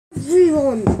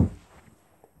everyone!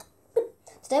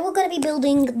 Today we're going to be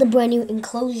building the brand new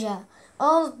enclosure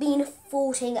I've been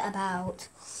thoughting about.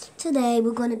 Today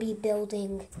we're going to be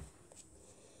building...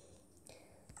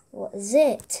 What is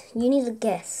it? You need to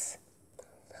guess.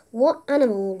 What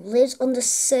animal lives on the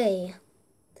sea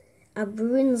and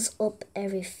ruins up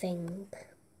everything?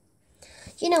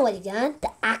 You know what, again? The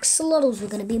axolotls we're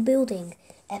going to be building.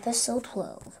 Episode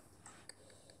 12.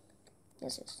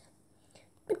 This is...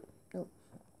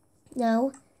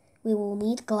 Now, we will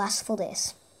need glass for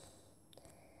this.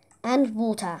 And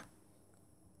water.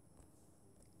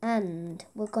 And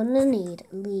we're gonna need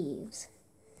leaves.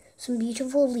 Some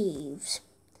beautiful leaves.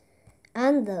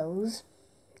 And those.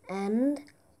 And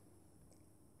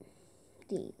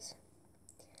these.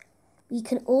 We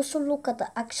can also look at the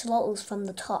axolotls from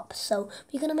the top. So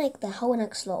we're gonna make the whole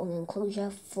axolotl enclosure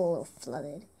full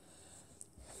flooded.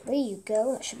 There you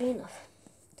go, that should be enough.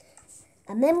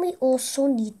 And then we also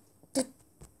need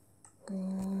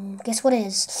guess what it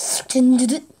is?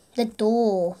 The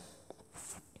door.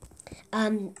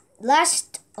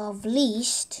 Last of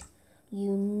least,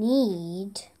 you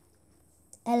need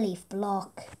a leaf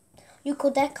block. You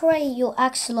could decorate your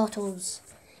axolotl's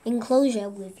enclosure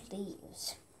with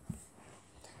leaves.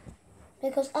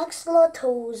 Because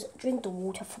axolotls drink the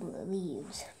water from the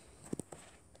leaves.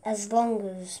 As long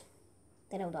as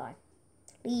they don't die.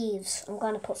 Leaves, I'm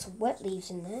going to put some wet leaves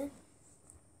in there.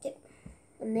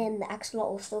 And then the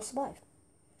axolotl will still survive.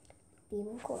 Be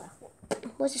even cooler.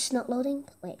 Was it not loading?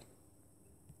 Wait.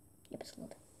 Yep, it's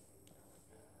loading.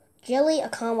 Jelly, I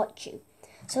can't watch you.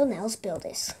 So now let's build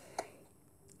this.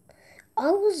 I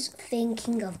was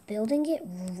thinking of building it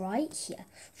right here.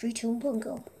 3, 2, 1,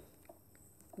 go.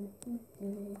 Dum,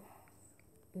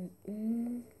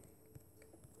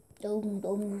 dum, dum,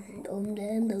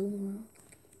 dum, dum.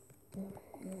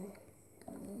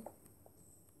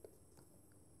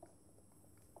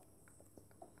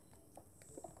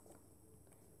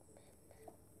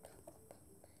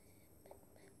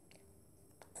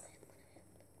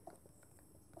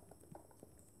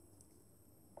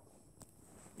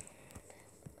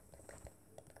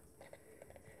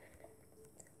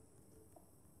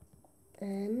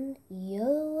 And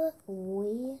yo,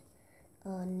 we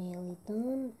are nearly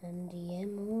done, and yeah,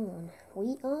 man,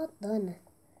 we are done.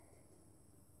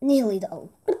 Nearly done.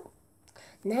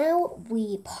 Now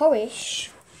we polish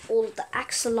all of the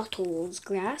axolotl's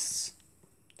grass,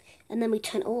 and then we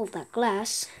turn all of that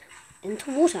glass into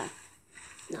water.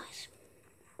 Nice.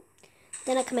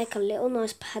 Then I can make a little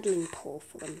nice paddling pool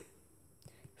for them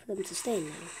to stay in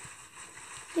there.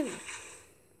 Anyway.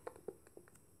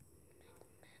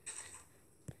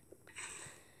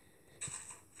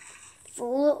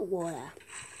 Full of water.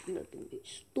 Looking a bit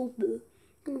stupid.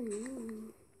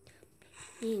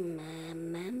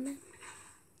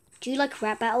 Do you like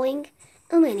rap battling?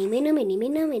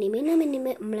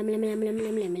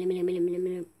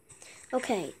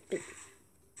 Okay.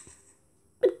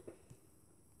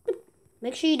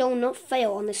 Make sure you do not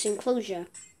fail on this enclosure.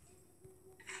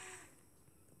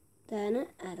 Then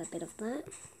add a bit of that.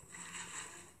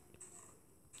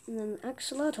 And then the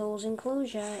axolotl's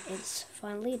enclosure is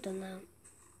finally done now.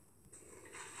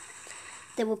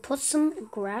 Then we'll put some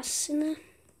grass in there.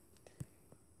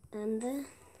 And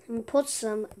we'll put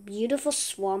some beautiful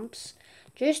swamps,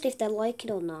 just if they like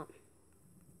it or not.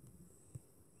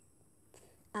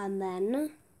 And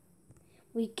then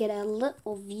we get a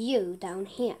little view down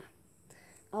here.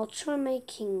 I'll try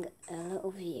making a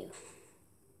little view.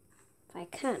 If I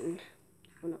can,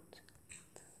 or not.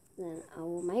 Then I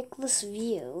will make this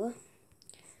view,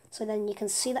 so then you can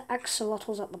see the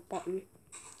axolotls at the bottom,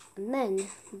 and then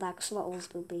the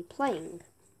axolotls will be playing.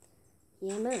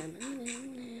 Yeah, man.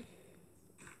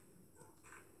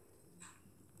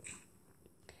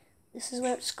 This is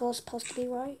where it's supposed to be,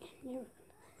 right? Yeah.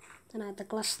 Then add the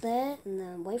glass there, and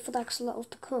then wait for the axolotls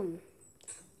to come.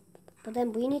 But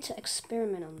then we need to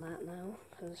experiment on that now,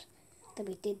 because then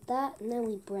we did that, and then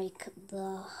we break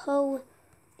the whole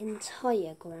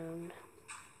entire ground,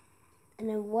 and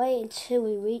then wait until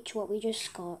we reach what we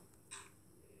just got.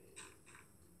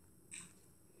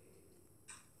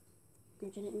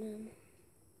 Did it now?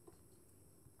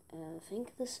 I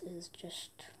think this is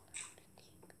just...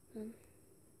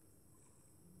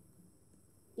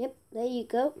 Yep, there you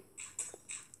go.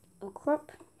 A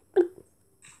crop.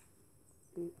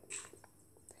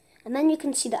 And then you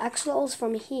can see the axolotls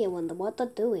from here what they're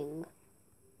doing.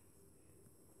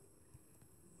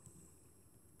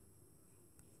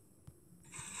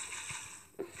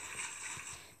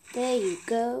 There you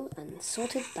go, and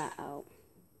sorted that out.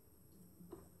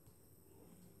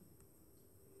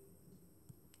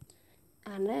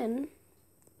 And then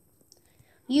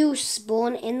you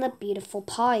spawn in the beautiful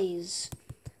pies.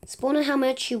 Spawn in how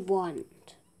much you want.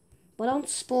 But don't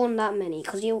spawn that many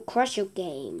because you'll crush your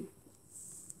game.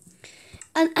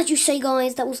 And as you say,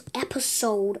 guys, that was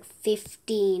episode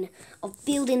 15 of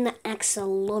building the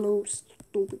axolotl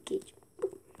stupid kitchen.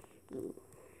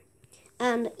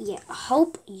 And yeah, I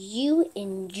hope you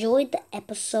enjoyed the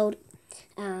episode.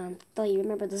 And thought you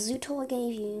remember the zoo tour I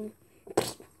gave you.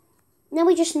 Now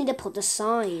we just need to put the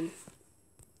sign.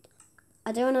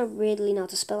 I don't really know how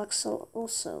to spell axolotl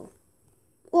also.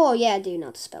 Oh yeah, I do know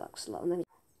how to spell axolotl.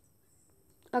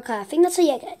 Okay, I think that's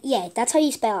how that's how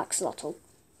you spell axolotl.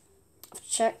 I've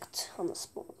checked on the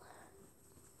spot.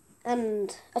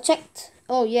 And I checked.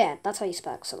 Oh yeah, that's how you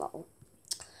spell axolotl.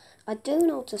 I don't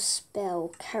know how to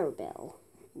spell carabel.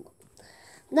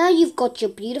 Now you've got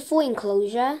your beautiful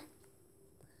enclosure.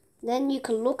 Then you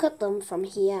can look at them from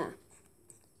here.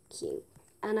 Cute.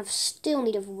 And I still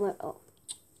need to work. Oh,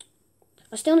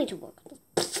 I still need to work.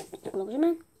 Enclosure,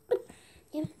 man.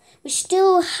 Yeah, we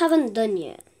still haven't done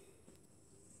yet.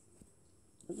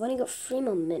 We've only got 3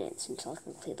 more minutes until I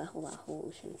can clear that whole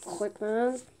ocean. Quick,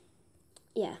 man.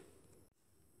 Yeah.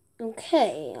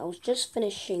 Okay, I was just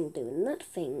finishing doing that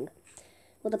thing.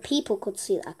 Well, the people could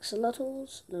see the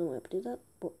axolotls. I don't know why I do that,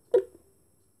 but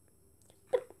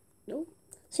no.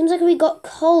 Seems like we got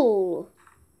coal.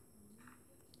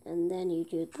 And then you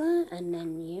do that, and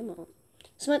then you know.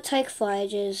 This might take 5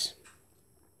 ages.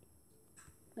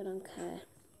 I don't care.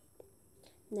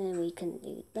 Then we can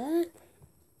do that.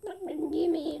 What do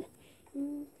you mean?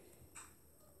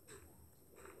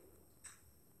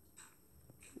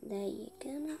 There you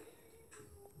go.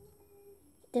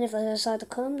 Then if I decide to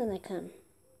come, then I can.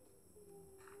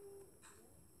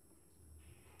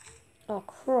 Oh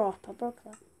crap, I broke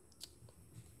that.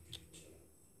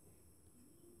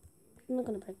 I'm not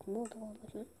gonna break more the wall,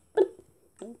 isn't it?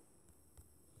 No.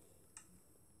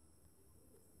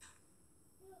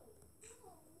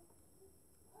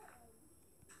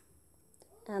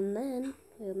 And then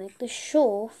we'll make the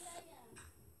shelf.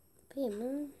 Here,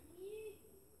 man.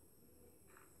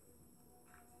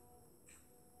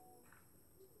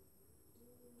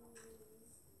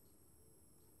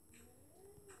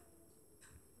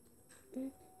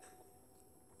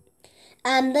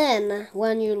 And then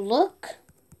when you look,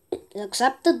 it looks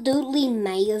absolutely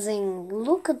amazing.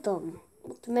 Look at them.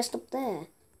 Look, they messed up there.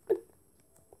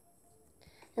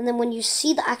 And then when you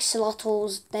see the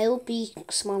axolotls, they'll be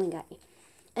smiling at you.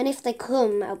 And if they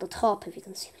come out the top, if you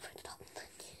can see them from the top,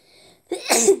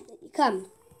 you come.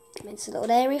 It's a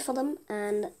little area for them.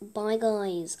 And bye,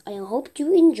 guys. I hope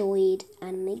you enjoyed.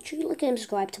 And make sure you like and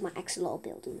subscribe to my axolotl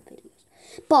building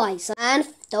videos. Bye. And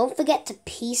don't forget to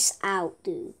peace out,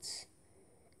 dudes.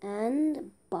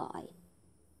 And bye.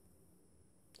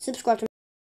 Subscribe to